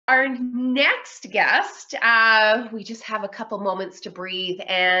Our next guest, we just have a couple moments to breathe,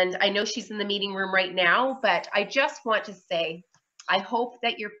 and I know she's in the meeting room right now, but I just want to say, I hope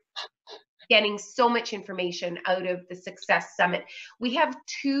that you're getting so much information out of the Success Summit. We have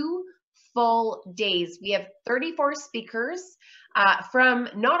 2 full days. We have 34 speakers from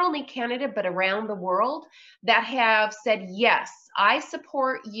not only Canada, but around the world that have said, yes, I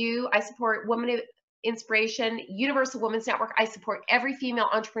support you. I support Women of Inspiration, Universal Women's Network. I support every female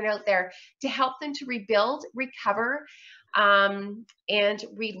entrepreneur out there to help them to rebuild, recover, and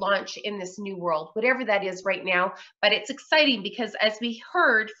relaunch in this new world, whatever that is right now. But it's exciting because as we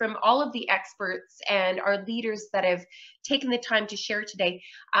heard from all of the experts and our leaders that have taken the time to share today,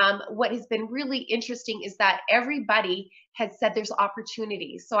 what has been really interesting is that everybody has said there's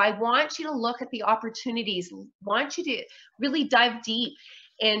opportunities. So I want you to look at the opportunities, want you to really dive deep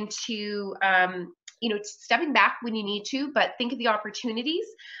into stepping back when you need to, but think of the opportunities.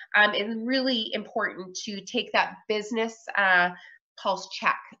 It's really important to take that business pulse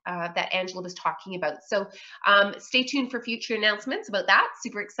check that Angela was talking about. So stay tuned for future announcements about that.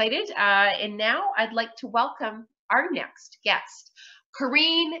 Super excited. And now I'd like to welcome our next guest,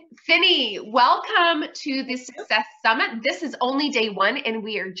 Corine Finnie. Welcome to the Success Summit. This is only day 1 and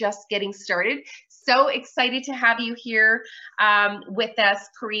we are just getting started. So excited to have you here with us,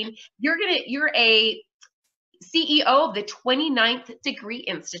 Corine. You're a CEO of the 29th Degree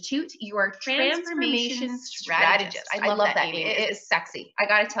Institute. You are transformation strategist. I love that name. It is sexy. I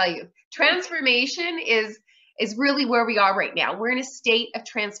got to tell you, transformation is really where we are right now. We're in a state of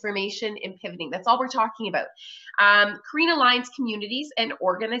transformation and pivoting. That's all we're talking about. Corine aligns communities and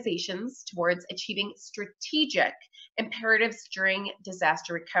organizations towards achieving strategic imperatives during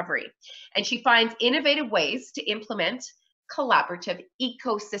disaster recovery. And she finds innovative ways to implement collaborative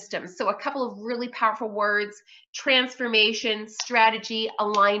ecosystems. So a couple of really powerful words: transformation, strategy,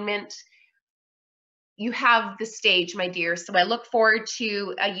 alignment. You have the stage, my dear. So I look forward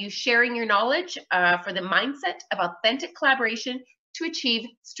to you sharing your knowledge for the mindset of authentic collaboration to achieve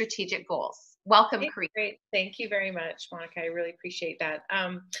strategic goals. Welcome, Corine. Great. Thank you very much, Monica. I really appreciate that.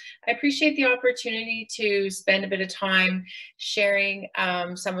 I appreciate the opportunity to spend a bit of time sharing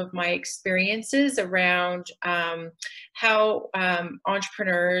some of my experiences around how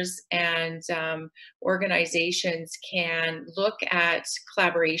entrepreneurs and organizations can look at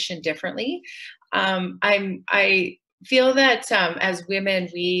collaboration differently. I feel that as women,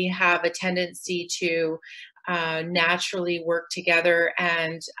 we have a tendency to naturally work together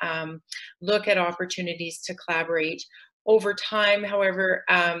and look at opportunities to collaborate. Over time, however,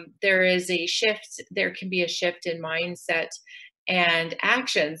 there can be a shift in mindset and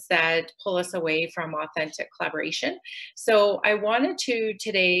actions that pull us away from authentic collaboration. So I wanted to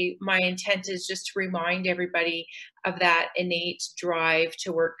today, my intent is just to remind everybody of that innate drive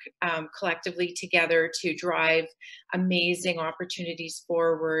to work collectively together to drive amazing opportunities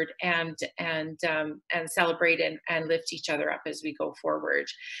forward and celebrate and lift each other up as we go forward.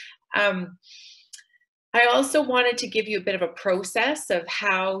 I also wanted to give you a bit of a process of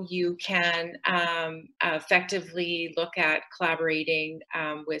how you can effectively look at collaborating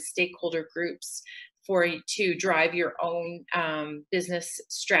with stakeholder groups to drive your own business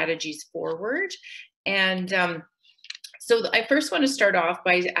strategies forward. And so I first want to start off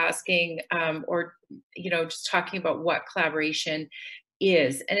by asking just talking about what collaboration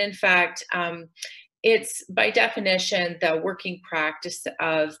is. And in fact, it's by definition the working practice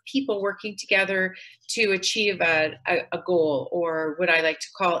of people working together to achieve a goal, or what I like to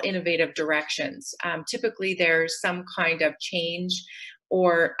call innovative directions. Typically, there's some kind of change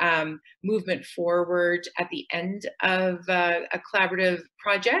or movement forward at the end of a collaborative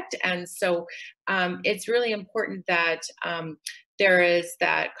project. And so it's really important that there is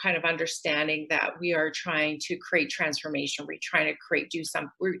that kind of understanding that we are trying to create transformation. We're trying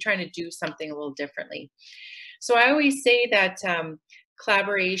to do something a little differently. So I always say that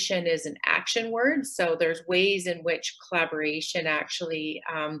collaboration is an action word. So there's ways in which collaboration actually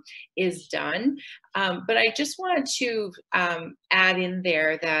is done. But I just wanted to add in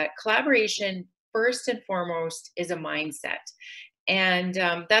there that collaboration, first and foremost, is a mindset. And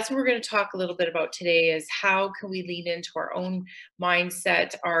that's what we're going to talk a little bit about today, is how can we lean into our own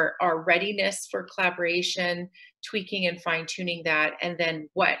mindset, our readiness for collaboration, tweaking and fine tuning that, and then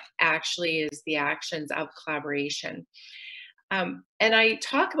what actually is the actions of collaboration. And I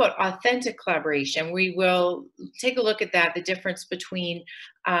talk about authentic collaboration. We will take a look at that, the difference between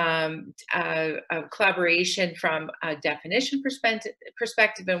collaboration from a definition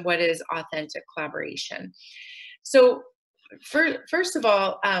perspective and what is authentic collaboration. So first of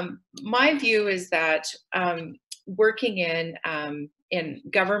all, my view is that working in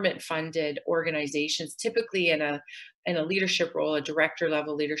government-funded organizations, typically in a leadership role, a director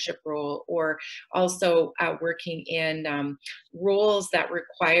level leadership role, or also working in roles that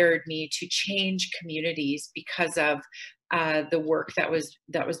required me to change communities because of the work that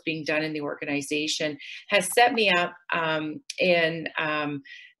was being done in the organization, has set me up in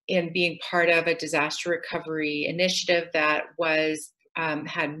being part of a disaster recovery initiative that was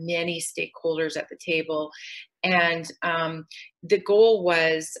had many stakeholders at the table. And the goal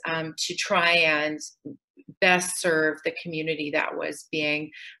was to try and best serve the community that was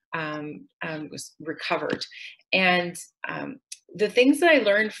being was recovered. And the things that I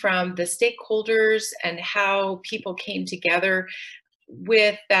learned from the stakeholders and how people came together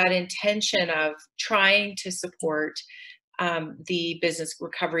with that intention of trying to support the business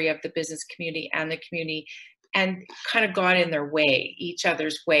recovery of the business community and the community, and kind of got in their way, each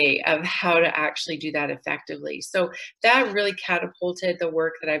other's way of how to actually do that effectively. So that really catapulted the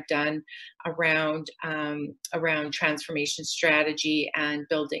work that I've done around transformation strategy and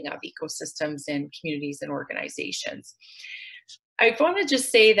building of ecosystems in communities and organizations. I want to just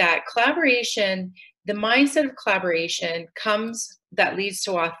say that collaboration, the mindset of collaboration that leads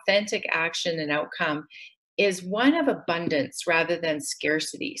to authentic action and outcome, is one of abundance rather than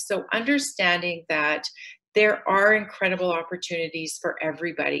scarcity. So understanding that there are incredible opportunities for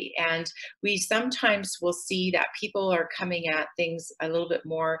everybody. And we sometimes will see that people are coming at things a little bit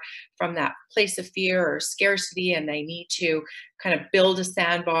more from that place of fear or scarcity, and they need to kind of build a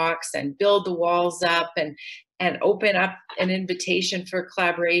sandbox and build the walls up and open up an invitation for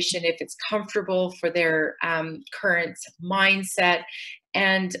collaboration if it's comfortable for their current mindset.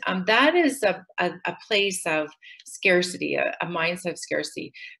 And that is a place of scarcity, a mindset of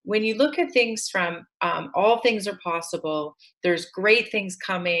scarcity. When you look at things from all things are possible, there's great things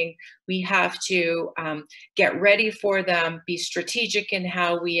coming. We have to get ready for them, be strategic in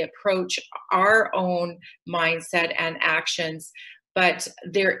how we approach our own mindset and actions. But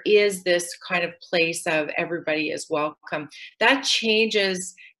there is this kind of place of everybody is welcome. That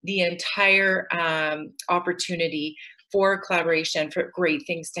changes the entire opportunity for collaboration, for great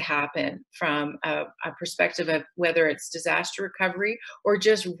things to happen from a perspective of whether it's disaster recovery or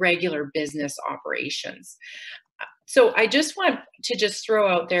just regular business operations. So I just want to just throw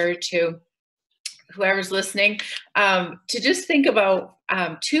out there to whoever's listening, to just think about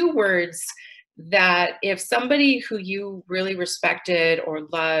 2 words that if somebody who you really respected or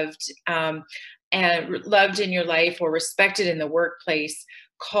loved and loved in your life or respected in the workplace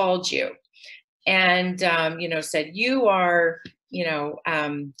called you and said you are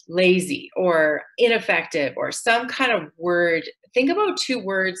lazy or ineffective or some kind of word, think about 2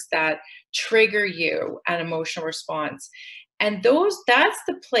 words that trigger you an emotional response. And that's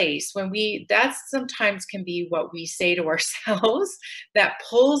the place that sometimes can be what we say to ourselves that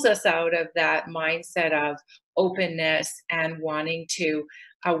pulls us out of that mindset of openness and wanting to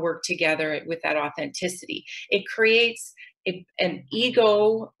work together with that authenticity. It creates an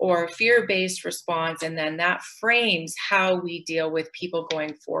ego or fear-based response, and then that frames how we deal with people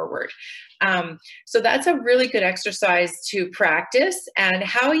going forward. So that's a really good exercise to practice. And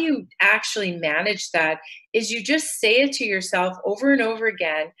how you actually manage that is you just say it to yourself over and over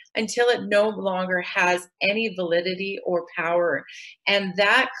again until it no longer has any validity or power. And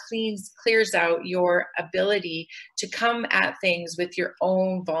that clears out your ability to come at things with your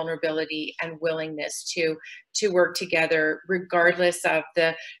own vulnerability and willingness to work together, regardless of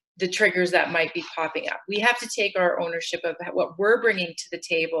the triggers that might be popping up. We have to take our ownership of what we're bringing to the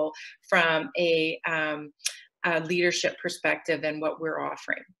table from a leadership perspective and what we're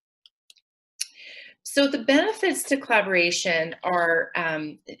offering. So the benefits to collaboration are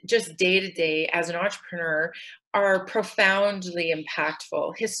just day-to-day as an entrepreneur are profoundly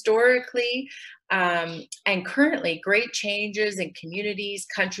impactful. Historically and currently, great changes in communities,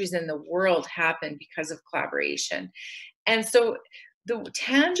 countries, and the world happen because of collaboration. And so the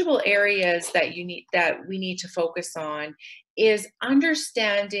tangible areas that we need to focus on is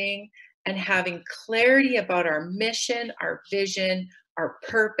understanding and having clarity about our mission, our vision, our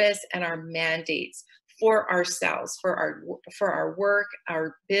purpose, and our mandates for ourselves, for our work,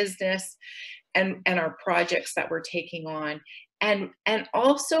 our business, and our projects that we're taking on, and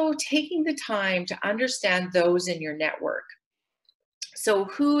also taking the time to understand those in your network. So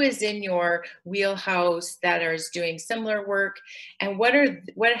who is in your wheelhouse that is doing similar work, and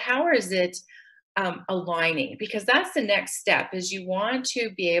how is it aligning? Because that's the next step, is you want to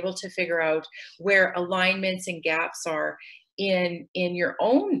be able to figure out where alignments and gaps are in your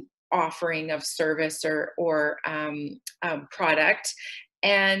own offering of service or product,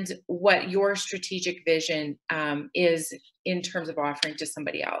 and what your strategic vision is in terms of offering to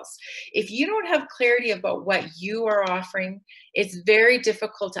somebody else. If you don't have clarity about what you are offering, it's very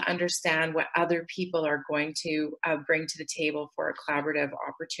difficult to understand what other people are going to bring to the table for a collaborative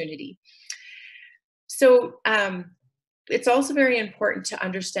opportunity. So it's also very important to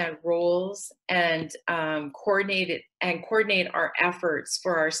understand roles and coordinate our efforts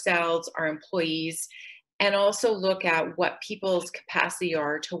for ourselves, our employees, and also look at what people's capacity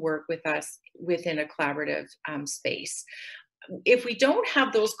are to work with us within a collaborative space. If we don't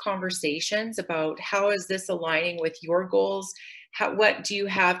have those conversations about how is this aligning with your goals, what do you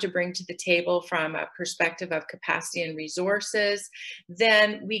have to bring to the table from a perspective of capacity and resources,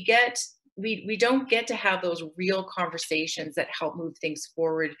 then we don't get to have those real conversations that help move things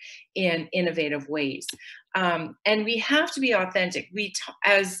forward in innovative ways. And we have to be authentic.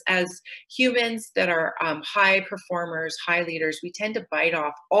 As humans that are high performers, high leaders, we tend to bite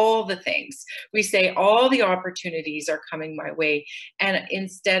off all the things. We say all the opportunities are coming my way, and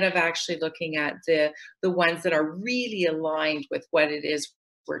instead of actually looking at the ones that are really aligned with what it is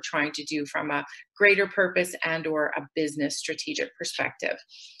we're trying to do from a greater purpose and or a business strategic perspective.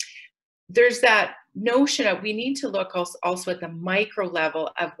 There's that notion of we need to look also at the micro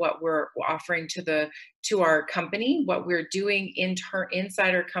level of what we're offering to our company, what we're doing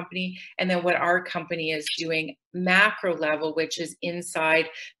inside our company, and then what our company is doing macro level, which is inside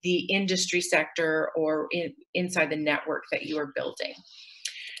the industry sector or inside the network that you are building.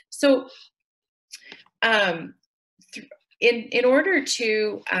 So in order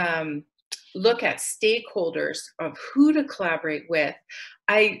to look at stakeholders of who to collaborate with,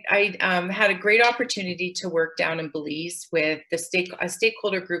 I had a great opportunity to work down in Belize with a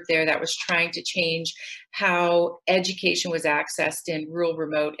stakeholder group there that was trying to change how education was accessed in rural,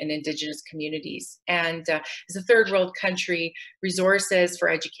 remote, and Indigenous communities. And as a third world country, resources for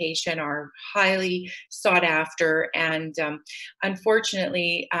education are highly sought after. And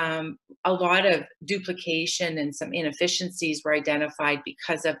unfortunately, a lot of duplication and some inefficiencies were identified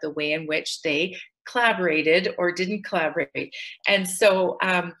because of the way in which they collaborated or didn't collaborate. And so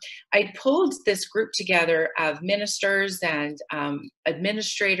I pulled this group together of ministers and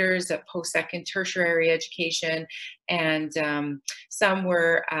administrators of post-secondary and tertiary education, and some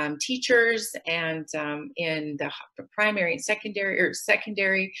were teachers and in the primary and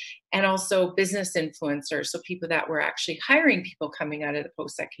secondary, and also business influencers, so people that were actually hiring people coming out of the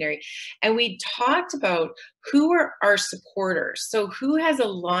post-secondary. And we talked about who are our supporters. So who has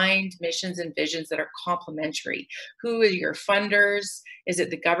aligned missions and visions that are complementary? Who are your funders? Is it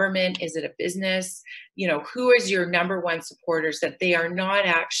the government? Is it a business? You know, who is your number one supporters that they are not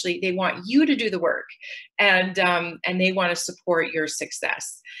actually, they want you to do the work, and they want to support your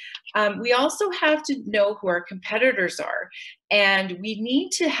success. We also have to know who our competitors are, and we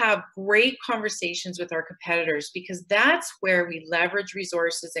need to have great conversations with our competitors, because that's where we leverage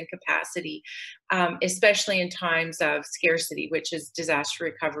resources and capacity, especially in times of scarcity, which is disaster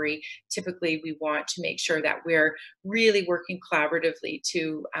recovery. Typically, we want to make sure that we're really working collaboratively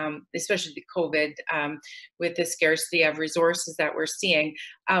to, especially the COVID, with the scarcity of resources that we're seeing,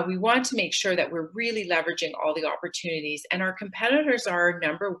 we want to make sure that we're really leveraging all the opportunities. And our competitors are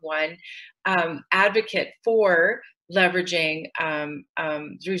number one advocate for leveraging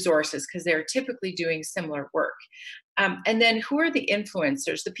resources, because they're typically doing similar work. And then who are the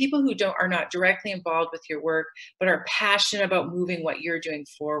influencers, the people who are not directly involved with your work, but are passionate about moving what you're doing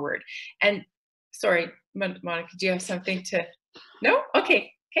forward. And sorry, Monica, do you have something to, no?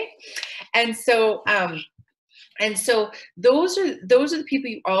 Okay. And so, those are the people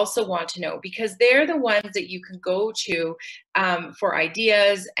you also want to know, because they're the ones that you can go to for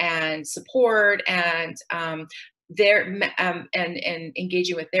ideas and support, and and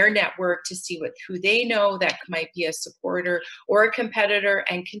engaging with their network to see who they know that might be a supporter or a competitor,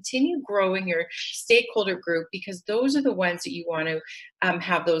 and continue growing your stakeholder group, because those are the ones that you want to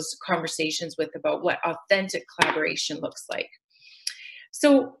have those conversations with about what authentic collaboration looks like.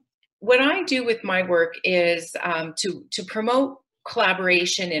 So what I do with my work is to promote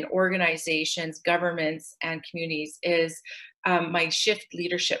collaboration in organizations, governments, and communities is my Shift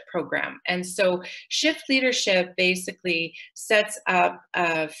Leadership program. And so Shift Leadership basically sets up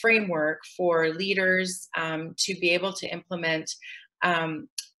a framework for leaders to be able to implement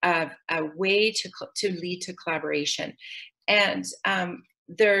a way to lead to collaboration. And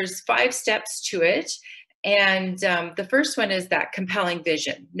there's 5 steps to it. And the first one is that compelling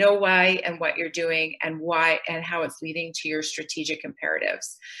vision. Know why and what you're doing, and why and how it's leading to your strategic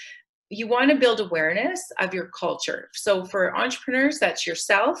imperatives. You want to build awareness of your culture. So for entrepreneurs, that's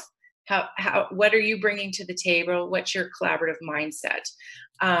yourself, What are you bringing to the table? What's your collaborative mindset?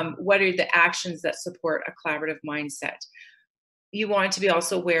 What are the actions that support a collaborative mindset? You want to be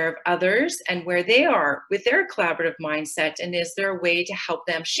also aware of others and where they are with their collaborative mindset, and is there a way to help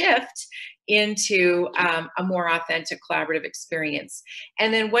them shift into a more authentic collaborative experience?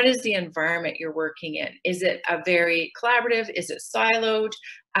 And then what is the environment you're working in? Is it a very collaborative? Is it siloed?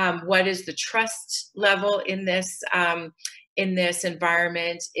 What is the trust level in this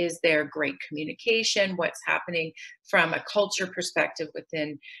environment? Is there great communication? What's happening from a culture perspective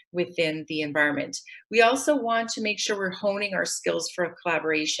within the environment? We also want to make sure we're honing our skills for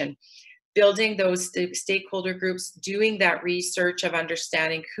collaboration, building those stakeholder groups, doing that research of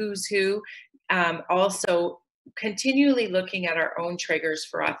understanding who's who, also continually looking at our own triggers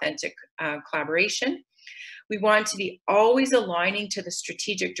for authentic collaboration. We want to be always aligning to the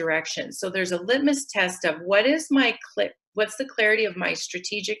strategic direction. So there's a litmus test of what's the clarity of my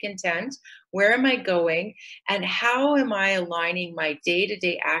strategic intent, where am I going, and how am I aligning my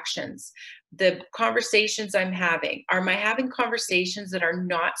day-to-day actions? The conversations I'm having, am I having conversations that are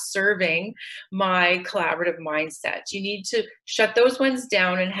not serving my collaborative mindset? You need to shut those ones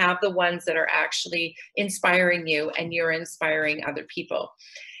down and have the ones that are actually inspiring you and you're inspiring other people.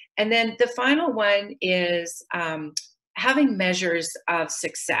 And then the final one is having measures of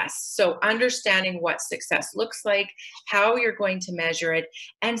success. So understanding what success looks like, how you're going to measure it,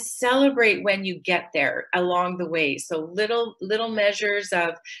 and celebrate when you get there along the way. So little measures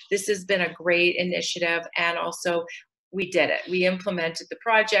of, this has been a great initiative, and also we did it. We implemented the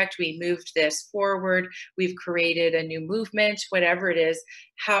project. We moved this forward. We've created a new movement, whatever it is,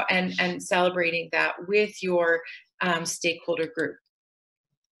 and celebrating that with your stakeholder group.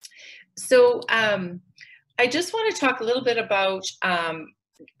 So I just want to talk a little bit about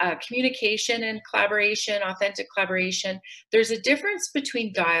communication and collaboration, authentic collaboration. There's a difference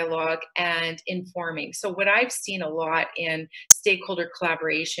between dialogue and informing. So what I've seen a lot in stakeholder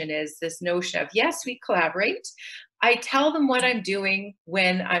collaboration is this notion of, yes, we collaborate. I tell them what I'm doing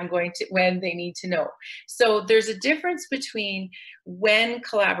when they need to know. So there's a difference between when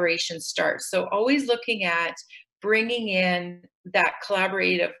collaboration starts. So always looking at bringing in that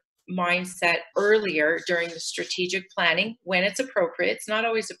collaborative mindset earlier during the strategic planning when it's appropriate. It's not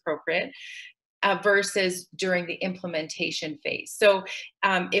always appropriate, versus during the implementation phase. So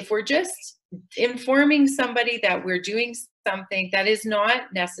if we're just informing somebody that we're doing something that is not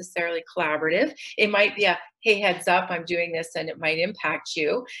necessarily collaborative, it might be a, hey, heads up, I'm doing this and it might impact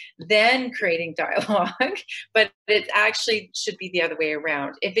you, then creating dialogue, but it actually should be the other way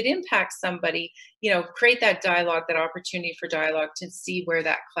around. If it impacts somebody, create that dialogue, that opportunity for dialogue to see where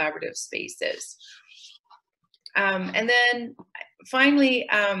that collaborative space is. And then finally,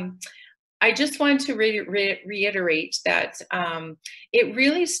 I just want to reiterate that it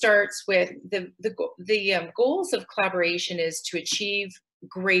really starts with the goals of collaboration is to achieve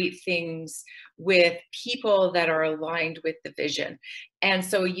great things with people that are aligned with the vision. And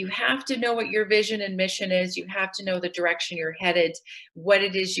so you have to know what your vision and mission is. You have to know the direction you're headed, what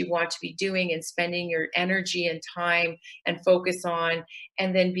it is you want to be doing and spending your energy and time and focus on,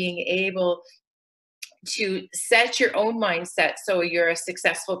 and then being able to set your own mindset so you're a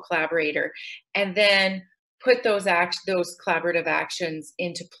successful collaborator, and then put those collaborative actions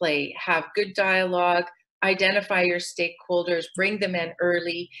into play. Have good dialogue, identify your stakeholders, bring them in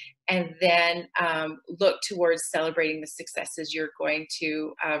early, and then look towards celebrating the successes you're going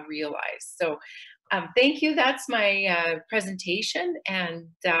to realize. So thank you. That's my presentation, and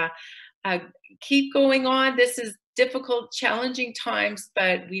keep going on. This is difficult, challenging times,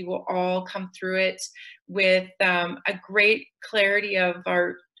 but we will all come through it with a great clarity of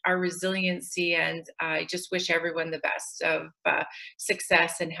our resiliency, and I just wish everyone the best of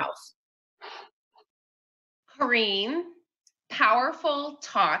success and health. Corine, powerful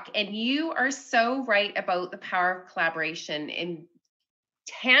talk, and you are so right about the power of collaboration in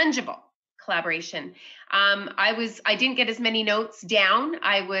tangible collaboration. I didn't get as many notes down.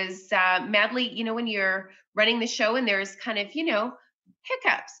 I was madly, when you're running the show and there's kind of,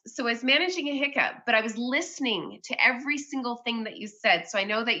 hiccups. So I was managing a hiccup, but I was listening to every single thing that you said. So I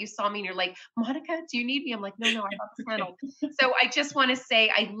know that you saw me and you're like, Monica, do you need me? I'm like, no, I got this handled. So I just want to say,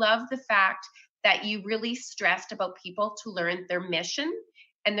 I love the fact that you really stressed about people to learn their mission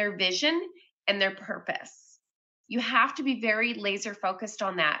and their vision and their purpose. You have to be very laser focused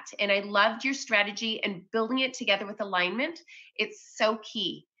on that. And I loved your strategy and building it together with alignment. It's so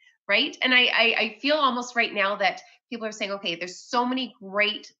key, right? And I feel almost right now that people are saying, okay, there's so many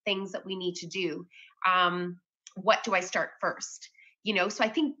great things that we need to do. What do I start first? So I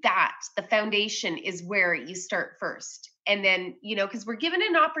think that the foundation is where you start first. And then, because we're given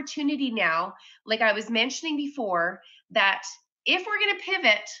an opportunity now, like I was mentioning before, that if we're going to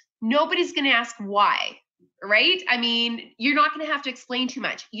pivot, nobody's going to ask why, right? I mean, you're not going to have to explain too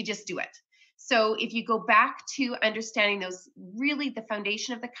much. You just do it. So if you go back to understanding those, really the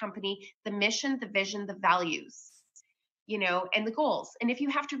foundation of the company, the mission, the vision, the values, and the goals. And if you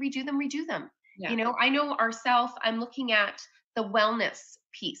have to redo them, redo them. Yeah. I know ourselves, I'm looking at the wellness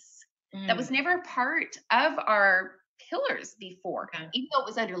piece. That was never a part of our pillars before. Yeah. Even though it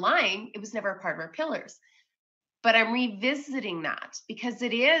was underlying, it was never a part of our pillars. But I'm revisiting that because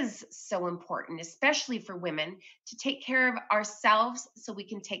it is so important, especially for women, to take care of ourselves so we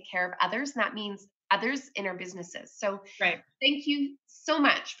can take care of others. And that means others in our businesses. So Right. thank you so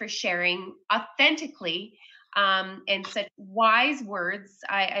much for sharing authentically and such wise words.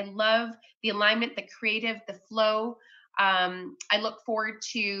 I love the alignment, the creative, the flow. I look forward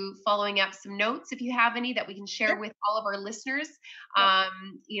to following up some notes if you have any that we can share with all of our listeners.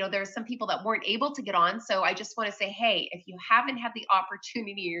 There are some people that weren't able to get on. So I just want to say, hey, if you haven't had the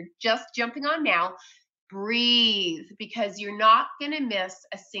opportunity, you're just jumping on now, breathe, because you're not going to miss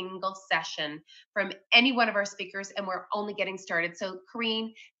a single session from any one of our speakers, and we're only getting started. So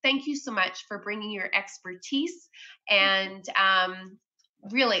Corine, thank you so much for bringing your expertise. And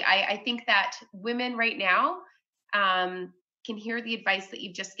really, I think that women right now can hear the advice that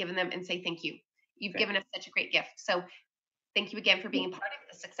you've just given them and say thank you. You've given us such a great gift. So thank you again for being a part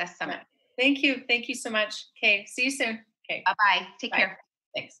of the Success Summit. Thank you. Thank you so much. Okay, see you soon. Okay. Bye-bye. Take care.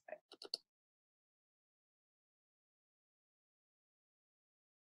 Thanks. Bye.